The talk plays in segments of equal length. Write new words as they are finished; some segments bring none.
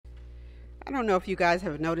I don't know if you guys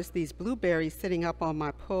have noticed these blueberries sitting up on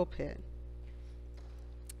my pulpit.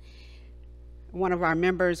 One of our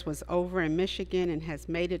members was over in Michigan and has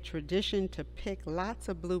made it tradition to pick lots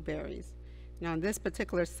of blueberries. Now, on this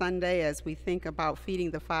particular Sunday, as we think about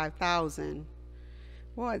feeding the 5,000,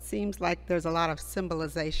 well, it seems like there's a lot of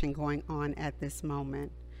symbolization going on at this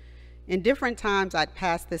moment. In different times, I'd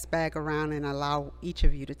pass this bag around and allow each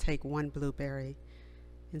of you to take one blueberry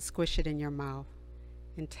and squish it in your mouth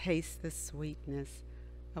and taste the sweetness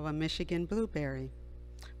of a Michigan blueberry.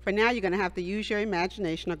 For now, you're going to have to use your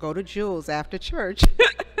imagination or go to Jules after church.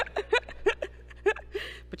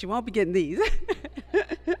 But you won't be getting these.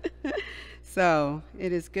 So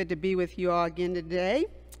it is good to be with you all again today.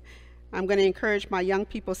 I'm going to encourage my young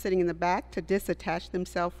people sitting in the back to disattach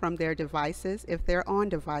themselves from their devices if they're on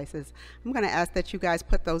devices. I'm going to ask that you guys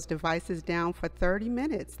put those devices down for 30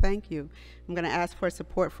 minutes. Thank you. I'm going to ask for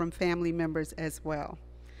support from family members as well.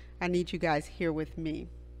 I need you guys here with me.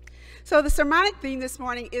 So the sermonic theme this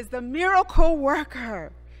morning is the miracle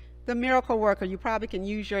worker. The miracle worker. You probably can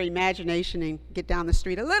use your imagination and get down the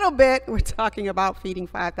street a little bit. We're talking about feeding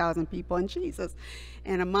 5,000 people and Jesus.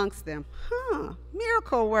 And amongst them,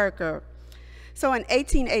 miracle worker. So in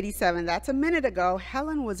 1887, that's a minute ago,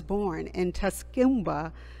 Helen was born in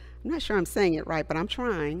Tuscumbia. I'm not sure I'm saying it right, but I'm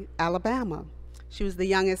trying, Alabama. She was the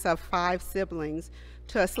youngest of 5 siblings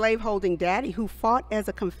to a slaveholding daddy who fought as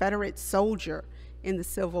a Confederate soldier in the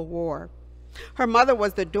Civil War. Her mother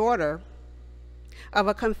was the daughter of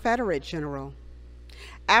a Confederate general.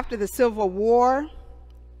 After the Civil War,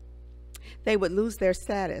 they would lose their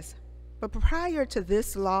status. But prior to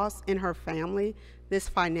this loss in her family, this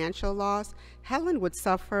financial loss, Helen would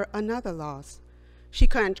suffer another loss. She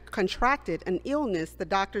contracted an illness the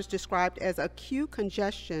doctors described as acute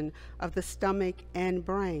congestion of the stomach and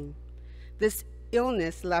brain. This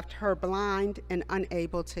illness left her blind and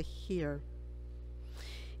unable to hear.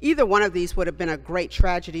 Either one of these would have been a great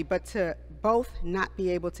tragedy, but to both not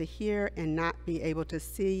be able to hear and not be able to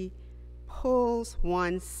see pulls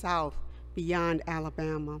one south beyond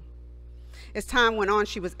Alabama. As time went on,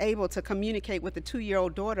 she was able to communicate with the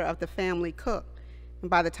 2-year-old daughter of the family cook. And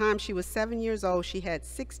by the time she was 7 years old, she had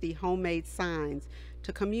 60 homemade signs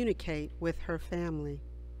to communicate with her family.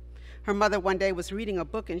 Her mother one day was reading a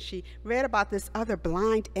book and she read about this other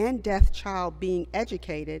blind and deaf child being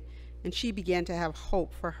educated, and she began to have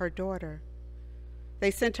hope for her daughter. They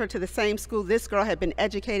sent her to the same school this girl had been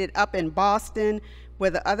educated up in Boston, where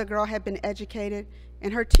the other girl had been educated,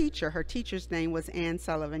 and her teacher's name was Anne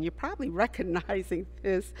Sullivan. You're probably recognizing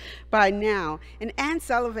this by now. And Anne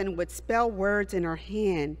Sullivan would spell words in her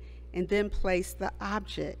hand and then place the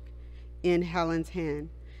object in Helen's hand.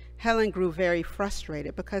 Helen grew very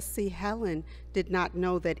frustrated because, see, Helen did not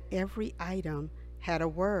know that every item had a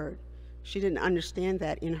word. She didn't understand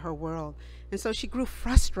that in her world. And so she grew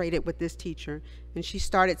frustrated with this teacher, and she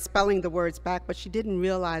started spelling the words back, but she didn't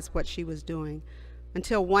realize what she was doing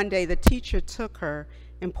until one day the teacher took her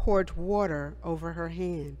and poured water over her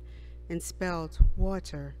hand and spelled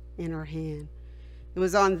water in her hand. It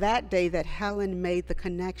was on that day that Helen made the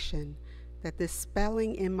connection that this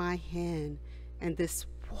spelling in my hand and this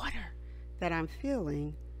water that I'm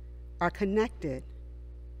feeling are connected.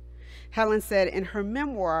 Helen said in her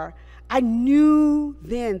memoir, "I knew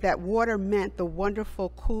then that water meant the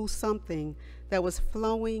wonderful, cool something that was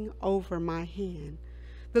flowing over my hand.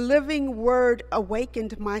 The living word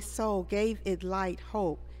awakened my soul, gave it light,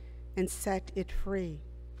 hope, and set it free."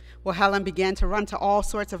 Well, Helen began to run to all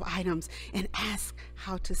sorts of items and ask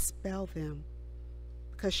how to spell them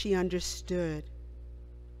because she understood.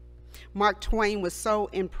 Mark Twain was so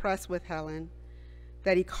impressed with Helen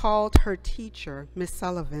that he called her teacher, Miss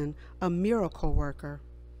Sullivan, a miracle worker.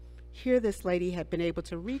 Here this lady had been able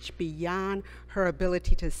to reach beyond her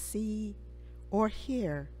ability to see or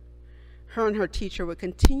hear. Her and her teacher would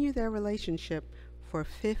continue their relationship for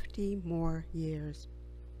 50 more years.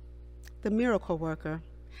 The miracle worker.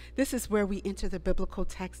 This is where we enter the biblical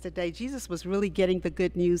text today. Jesus was really getting the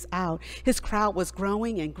good news out. His crowd was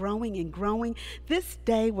growing and growing and growing. This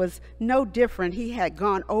day was no different. He had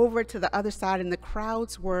gone over to the other side, and the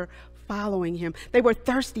crowds were following him. They were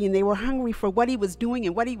thirsty and they were hungry for what he was doing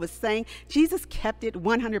and what he was saying. Jesus kept it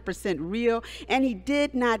 100% real, and he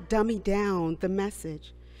did not dummy down the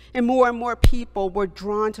message. And more people were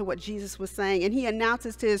drawn to what Jesus was saying. And he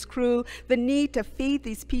announces to his crew the need to feed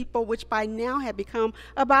these people, which by now had become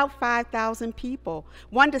about 5,000 people.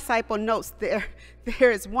 One disciple notes,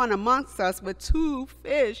 there is one amongst us with 2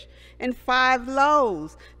 fish and 5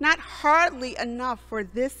 loaves. Not hardly enough for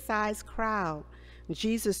this size crowd.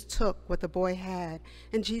 Jesus took what the boy had,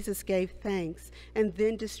 and Jesus gave thanks and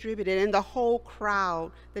then distributed. And the whole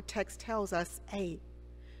crowd, the text tells us, ate.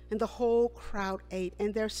 And the whole crowd ate,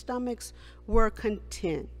 and their stomachs were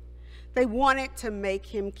content. They wanted to make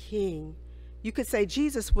him king. You could say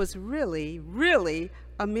Jesus was really, really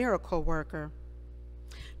a miracle worker.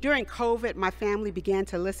 During COVID, my family began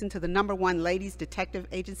to listen to the #1 Ladies Detective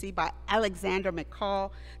Agency by Alexander McCall.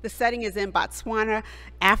 The setting is in Botswana,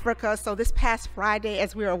 Africa. So this past Friday,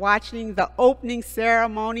 as we were watching the opening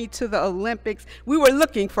ceremony to the Olympics, we were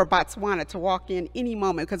looking for Botswana to walk in any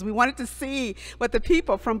moment because we wanted to see what the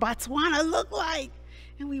people from Botswana look like.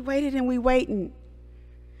 And we waited and we waited.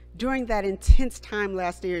 During that intense time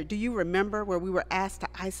last year, do you remember where we were asked to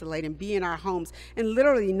isolate and be in our homes and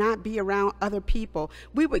literally not be around other people?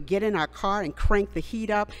 We would get in our car and crank the heat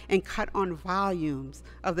up and cut on volumes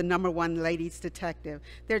of the #1 Ladies Detective.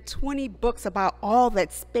 There are 20 books about all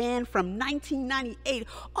that span from 1998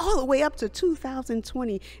 all the way up to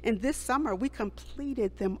 2020. And this summer, we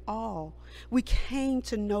completed them all. We came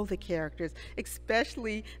to know the characters,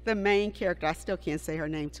 especially the main character. I still can't say her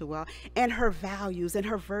name too well, and her values and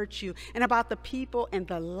her virtue, and about the people and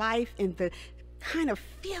the life and the kind of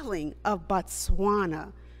feeling of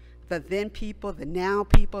Botswana. The then people, the now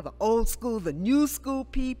people, the old school, the new school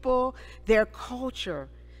people, their culture.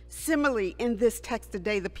 Similarly, in this text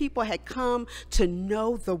today, the people had come to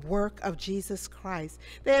know the work of Jesus Christ.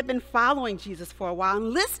 They had been following Jesus for a while and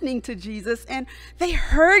listening to Jesus, and they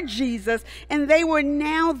heard Jesus, and they were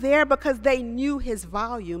now there because they knew his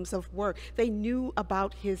volumes of work. They knew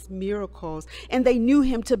about his miracles, and they knew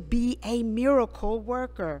him to be a miracle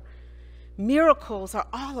worker. Miracles are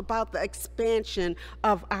all about the expansion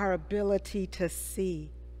of our ability to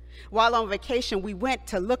see. While on vacation, we went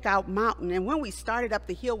to Lookout Mountain, and when we started up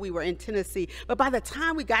the hill, we were in Tennessee. But by the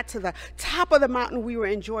time we got to the top of the mountain, we were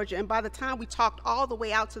in Georgia. And by the time we talked all the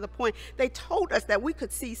way out to the point, they told us that we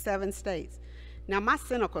could see 7 states. Now, my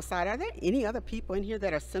cynical side, are there any other people in here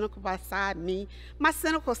that are cynical beside me? My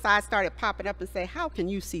cynical side started popping up and say, how can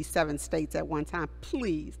you see 7 states at one time?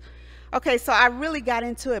 Please. Okay, so I really got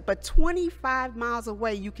into it, but 25 miles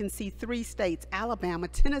away, you can see 3 states, Alabama,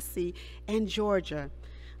 Tennessee, and Georgia.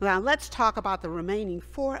 Now, let's talk about the remaining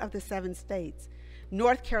 4 of the 7 states.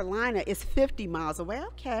 North Carolina is 50 miles away.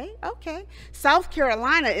 Okay. South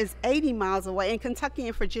Carolina is 80 miles away, and Kentucky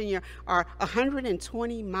and Virginia are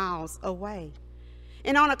 120 miles away.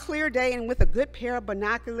 And on a clear day and with a good pair of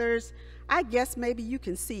binoculars, I guess maybe you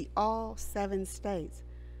can see all 7 states.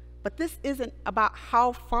 But this isn't about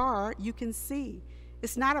how far you can see.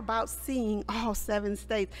 It's not about seeing all 7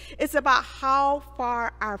 states. It's about how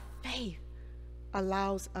far our faith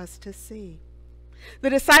allows us to see. The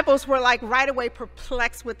disciples were like right away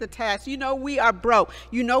perplexed with the task. You know, we are broke.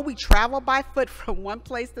 You know, we travel by foot from one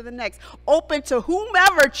place to the next, open to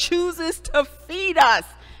whomever chooses to feed us.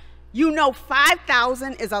 You know,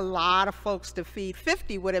 5,000 is a lot of folks to feed.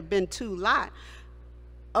 50 would have been too lot.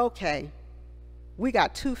 Okay, we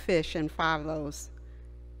got 2 fish and 5 loaves.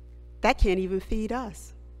 That can't even feed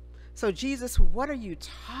us. So Jesus, what are you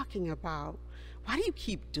talking about? Why do you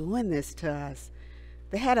keep doing this to us?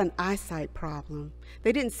 They had an eyesight problem.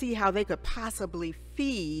 They didn't see how they could possibly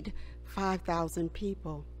feed 5,000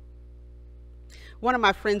 people. One of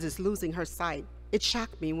my friends is losing her sight. It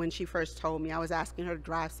shocked me when she first told me. I was asking her to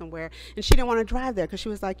drive somewhere, and she didn't want to drive there because she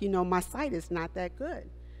was like, you know, my sight is not that good.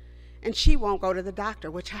 And she won't go to the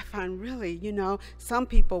doctor, which I find really, you know, some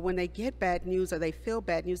people, when they get bad news or they feel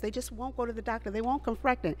bad news, they just won't go to the doctor. They won't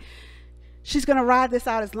confront it. She's going to ride this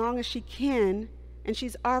out as long as she can, and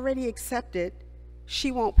she's already accepted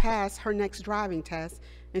she won't pass her next driving test,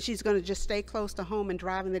 and she's going to just stay close to home and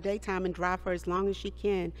drive in the daytime and drive for as long as she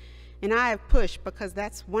can. And I have pushed because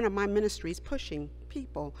that's one of my ministries, pushing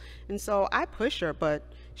people. And so I push her, but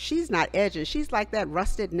she's not edging. She's like that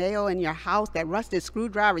rusted nail in your house, that rusted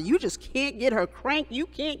screwdriver. You just can't get her cranked. You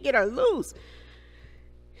can't get her loose.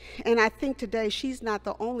 And I think today she's not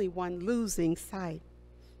the only one losing sight.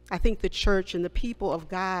 I think the church and the people of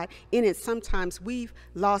God in it, sometimes we've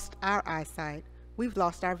lost our eyesight. We've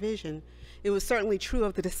lost our vision. It was certainly true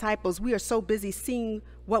of the disciples. We are so busy seeing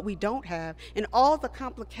what we don't have and all the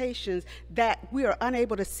complications that we are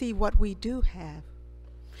unable to see what we do have.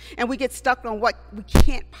 And we get stuck on what we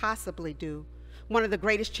can't possibly do. One of the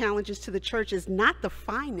greatest challenges to the church is not the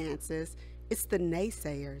finances, it's the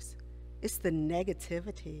naysayers. It's the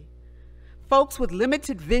negativity. Folks with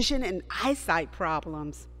limited vision and eyesight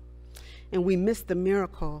problems. And we miss the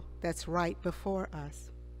miracle that's right before us.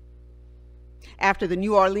 After the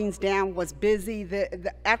New Orleans dam was busy,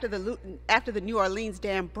 after the New Orleans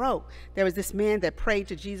dam broke, there was this man that prayed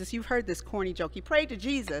to Jesus. You've heard this corny joke. He prayed to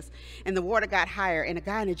Jesus, and the water got higher, and a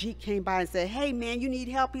guy in a Jeep came by and said, "Hey, man, you need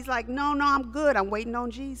help?" He's like, no, I'm good. I'm waiting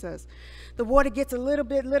on Jesus. The water gets a little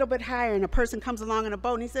bit higher, and a person comes along in a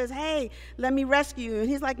boat, and he says, "Hey, let me rescue you." And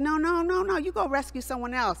he's like, no, you go rescue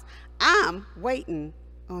someone else. I'm waiting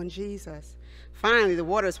on Jesus. Finally, the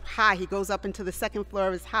water's high. He goes up into the second floor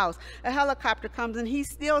of his house. A helicopter comes, and he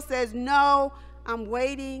still says, "No, I'm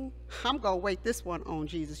waiting. I'm going to wait this one on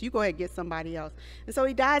Jesus. You go ahead and get somebody else." And so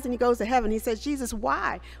he dies, and he goes to heaven. He says, "Jesus,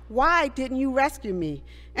 why? Why didn't you rescue me?"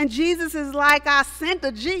 And Jesus is like, "I sent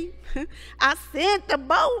a Jeep. I sent a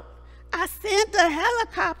boat. I sent a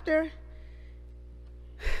helicopter."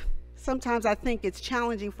 Sometimes I think it's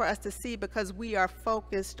challenging for us to see because we are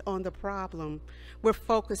focused on the problem. We're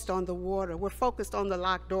focused on the water. We're focused on the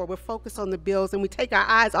locked door. We're focused on the bills, and we take our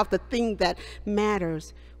eyes off the thing that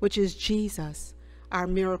matters, which is Jesus, our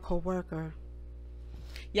miracle worker.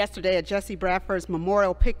 Yesterday at Jesse Bradford's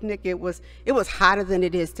memorial picnic, it was hotter than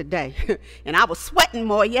it is today. And I was sweating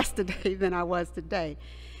more yesterday than I was today.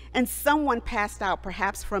 And someone passed out,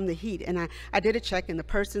 perhaps from the heat. And I did a check in the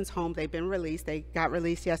person's home. They've been released. They got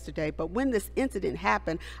released yesterday. But when this incident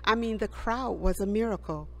happened, I mean, the crowd was a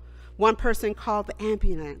miracle. One person called the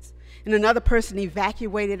ambulance, and another person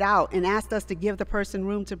evacuated out and asked us to give the person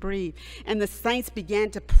room to breathe. And the saints began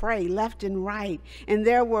to pray left and right. And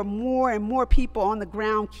there were more and more people on the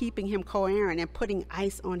ground keeping him coherent and putting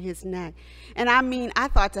ice on his neck. And I mean, I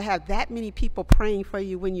thought to have that many people praying for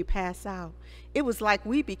you when you pass out, it was like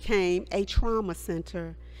we became a trauma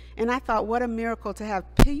center. And I thought, what a miracle to have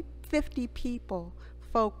 50 people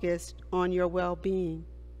focused on your well-being.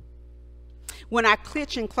 When our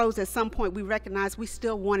kitchen closed at some point, we recognized we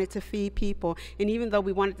still wanted to feed people. And even though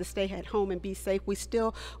we wanted to stay at home and be safe, we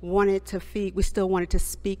still wanted to feed. We still wanted to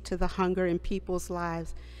speak to the hunger in people's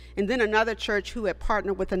lives. And then another church who had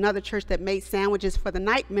partnered with another church that made sandwiches for the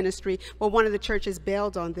night ministry, well, one of the churches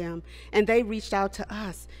bailed on them. And they reached out to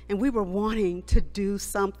us. And we were wanting to do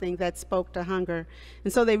something that spoke to hunger.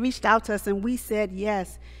 And so they reached out to us, and we said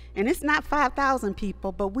yes. And it's not 5,000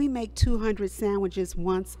 people, but we make 200 sandwiches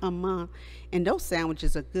once a month. And those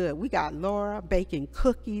sandwiches are good. We got Laura baking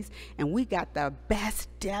cookies, and we got the best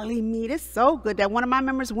deli meat. It's so good that one of my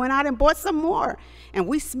members went out and bought some more. And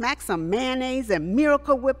we smacked some mayonnaise and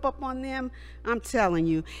Miracle Whip up on them. I'm telling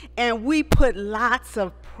you. And we put lots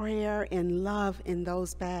of prayer and love in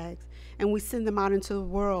those bags. And we send them out into the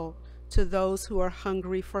world to those who are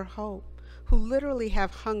hungry for hope, who literally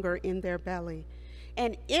have hunger in their belly.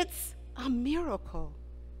 And it's a miracle.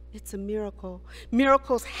 It's a miracle.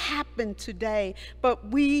 Miracles happen today,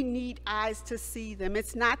 but we need eyes to see them.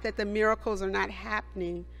 It's not that the miracles are not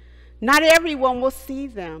happening. Not everyone will see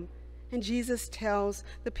them. And Jesus tells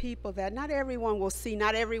the people that not everyone will see,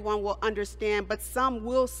 not everyone will understand, but some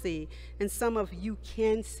will see, and some of you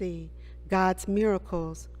can see God's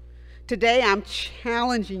miracles. Today, I'm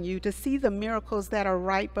challenging you to see the miracles that are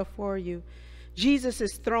right before you. Jesus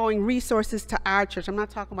is throwing resources to our church. I'm not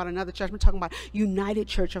talking about another church. I'm talking about United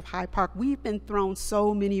Church of Hyde Park. We've been thrown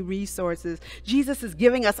so many resources. Jesus is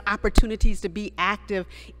giving us opportunities to be active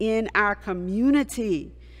in our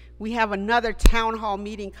community. We have another town hall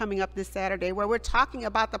meeting coming up this Saturday where we're talking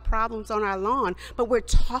about the problems on our lawn, but we're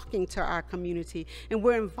talking to our community, and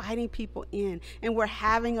we're inviting people in, and we're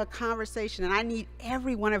having a conversation. And I need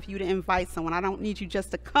every one of you to invite someone. I don't need you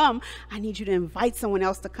just to come. I need you to invite someone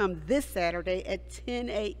else to come this Saturday at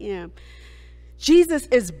 10 a.m. Jesus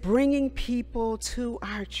is bringing people to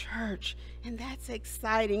our church, and that's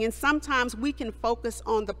exciting. And sometimes we can focus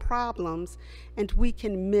on the problems and we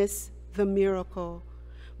can miss the miracle.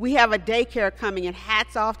 We have a daycare coming, and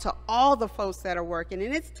hats off to all the folks that are working,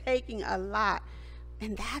 and it's taking a lot,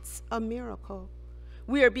 and that's a miracle.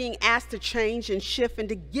 We are being asked to change and shift and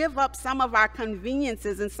to give up some of our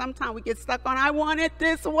conveniences, and sometimes we get stuck on, I want it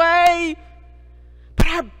this way. But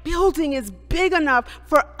our building is big enough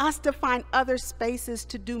for us to find other spaces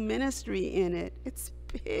to do ministry in it. It's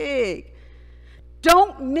big.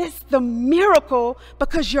 Don't miss the miracle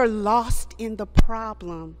because you're lost in the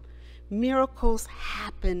problem. Miracles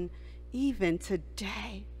happen even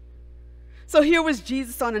today. So here was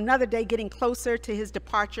Jesus on another day, getting closer to his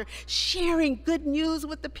departure, sharing good news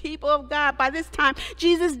with the people of God. By this time,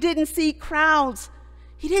 Jesus didn't see crowds.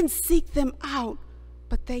 He didn't seek them out,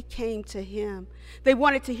 but they came to him. They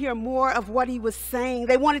wanted to hear more of what he was saying.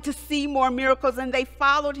 They wanted to see more miracles, and they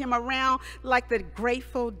followed him around like the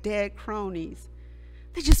Grateful Dead cronies.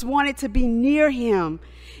 They just wanted to be near him.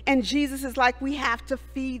 And Jesus is like, we have to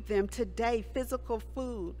feed them today, physical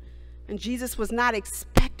food. And Jesus was not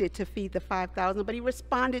expected to feed the 5,000, but he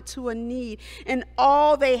responded to a need. And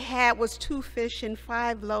all they had was 2 fish and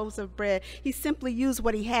 5 loaves of bread. He simply used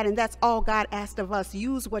what he had, and that's all God asked of us.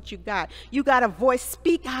 Use what you got. You got a voice,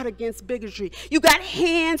 speak out against bigotry. You got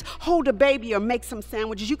hands, hold a baby or make some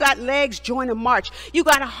sandwiches. You got legs, join a march. You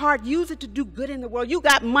got a heart, use it to do good in the world. You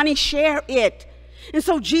got money, share it. And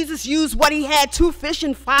so Jesus used what he had, 2 fish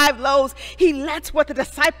and 5 loaves. He lets what the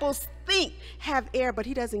disciples think have air, but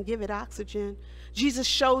he doesn't give it oxygen. Jesus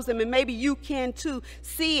shows them, and maybe you can too,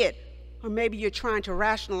 see it. Or maybe you're trying to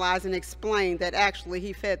rationalize and explain that actually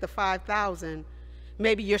he fed the 5,000.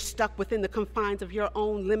 Maybe you're stuck within the confines of your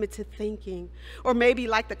own limited thinking. Or maybe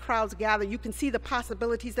like the crowds gather, you can see the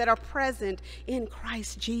possibilities that are present in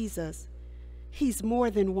Christ Jesus. He's more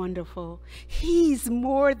than wonderful. He's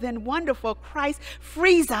more than wonderful. Christ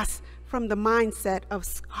frees us from the mindset of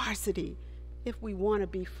scarcity if we want to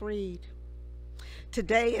be freed.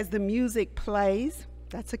 Today, as the music plays,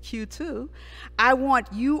 that's a cue too, I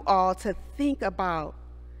want you all to think about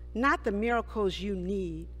not the miracles you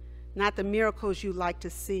need, not the miracles you like to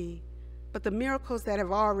see, but the miracles that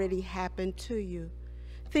have already happened to you.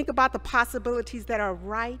 Think about the possibilities that are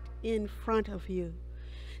right in front of you.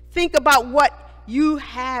 Think about what you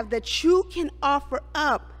have that you can offer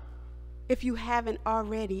up if you haven't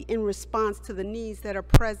already in response to the needs that are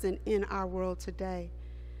present in our world today.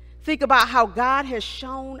 Think about how God has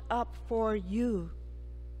shown up for you.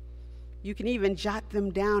 You can even jot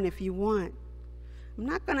them down if you want. I'm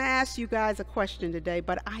not going to ask you guys a question today,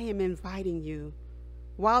 but I am inviting you,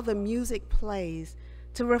 while the music plays,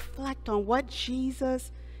 to reflect on what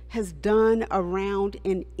Jesus has done around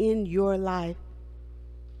and in your life.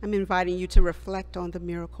 I'm inviting you to reflect on the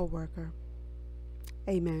miracle worker.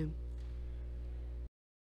 Amen.